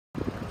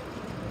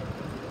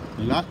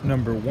Lot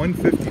number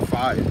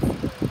 155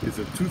 is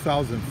a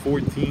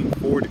 2014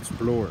 Ford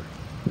Explorer.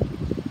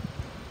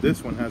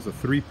 This one has a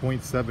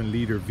 3.7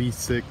 liter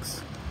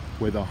V6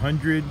 with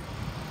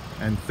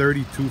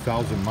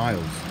 132,000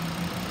 miles.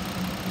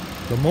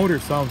 The motor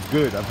sounds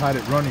good. I've had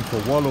it running for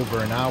well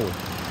over an hour.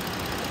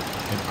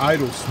 It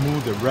idles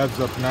smooth, it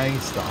revs up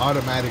nice, the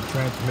automatic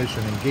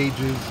transmission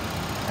engages,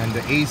 and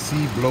the AC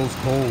blows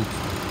cold.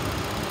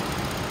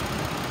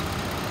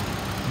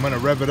 I'm gonna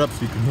rev it up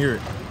so you can hear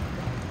it.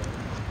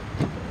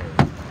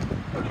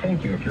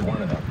 Thank you if you're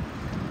one of them.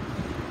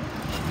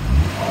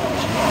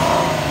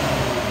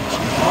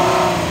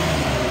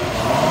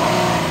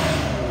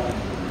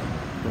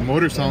 The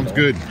motor sounds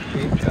good.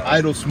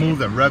 Idle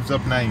smooth and revs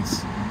up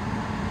nice.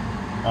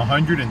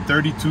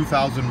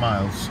 132,000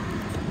 miles.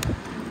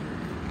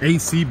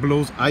 AC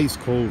blows ice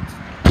cold.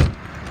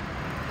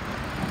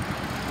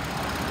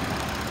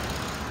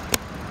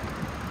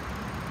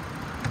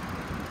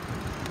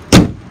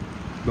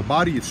 The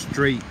body is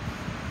straight.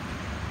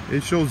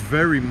 It shows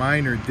very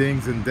minor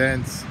dings and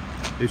dents.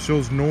 It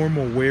shows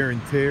normal wear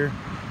and tear,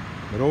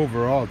 but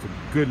overall it's a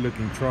good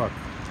looking truck.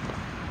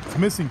 It's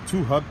missing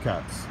two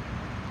hubcaps.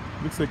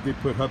 Looks like they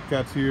put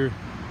hubcaps here,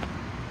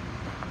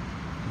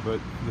 but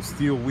the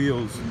steel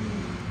wheels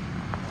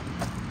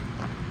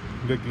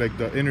look like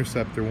the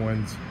Interceptor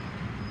ones.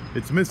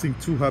 It's missing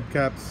two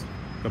hubcaps.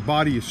 The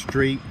body is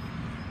straight.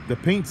 The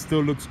paint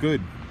still looks good.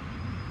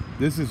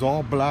 This is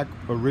all black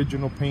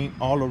original paint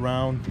all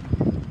around.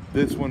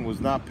 This one was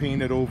not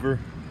painted over.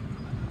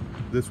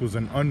 This was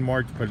an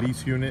unmarked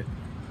police unit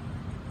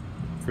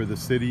for the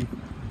city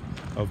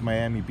of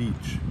Miami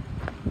Beach.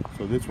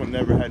 So this one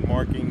never had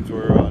markings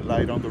or a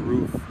light on the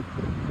roof.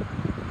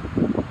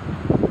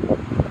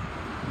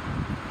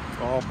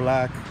 It's all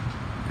black.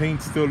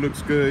 Paint still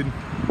looks good.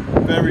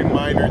 Very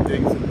minor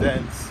dings and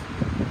dents.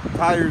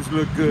 Tires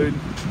look good.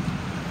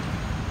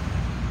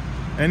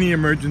 Any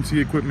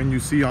emergency equipment you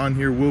see on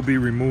here will be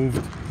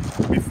removed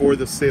before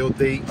the sale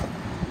date.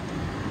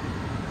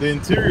 The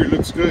interior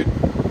looks good.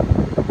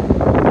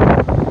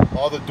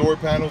 All the door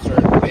panels are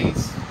in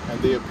place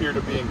and they appear to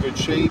be in good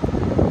shape.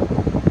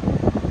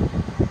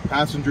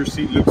 Passenger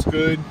seat looks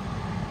good.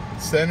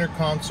 Center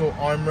console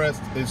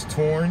armrest is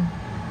torn.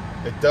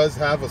 It does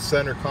have a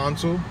center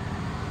console.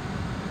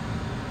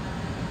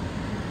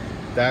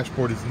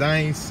 Dashboard is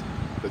nice.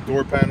 The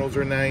door panels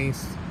are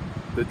nice.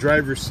 The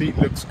driver's seat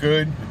looks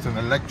good. It's an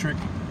electric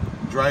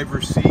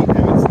driver's seat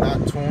and it's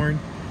not torn.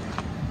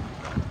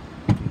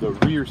 The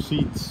rear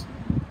seats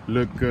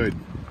look good.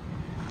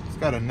 It's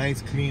got a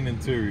nice clean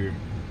interior.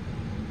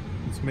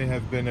 This may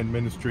have been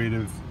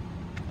administrative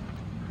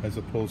as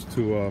opposed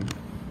to a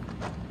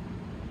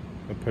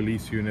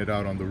police unit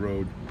out on the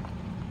road.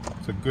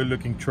 It's a good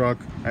looking truck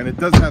and it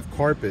does have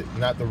carpet,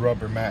 not the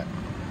rubber mat.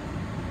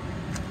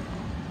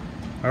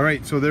 All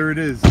right, so there it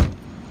is.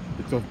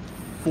 It's a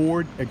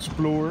Ford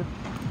Explorer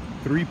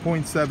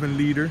 3.7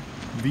 liter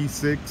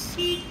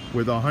V6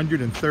 with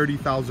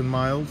 130,000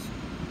 miles.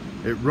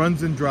 It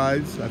runs and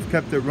drives. I've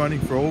kept it running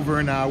for over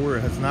an hour.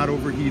 It has not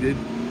overheated.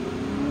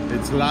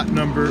 It's lot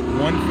number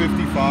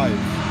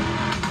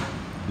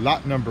 155.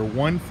 Lot number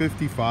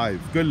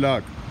 155. Good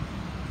luck.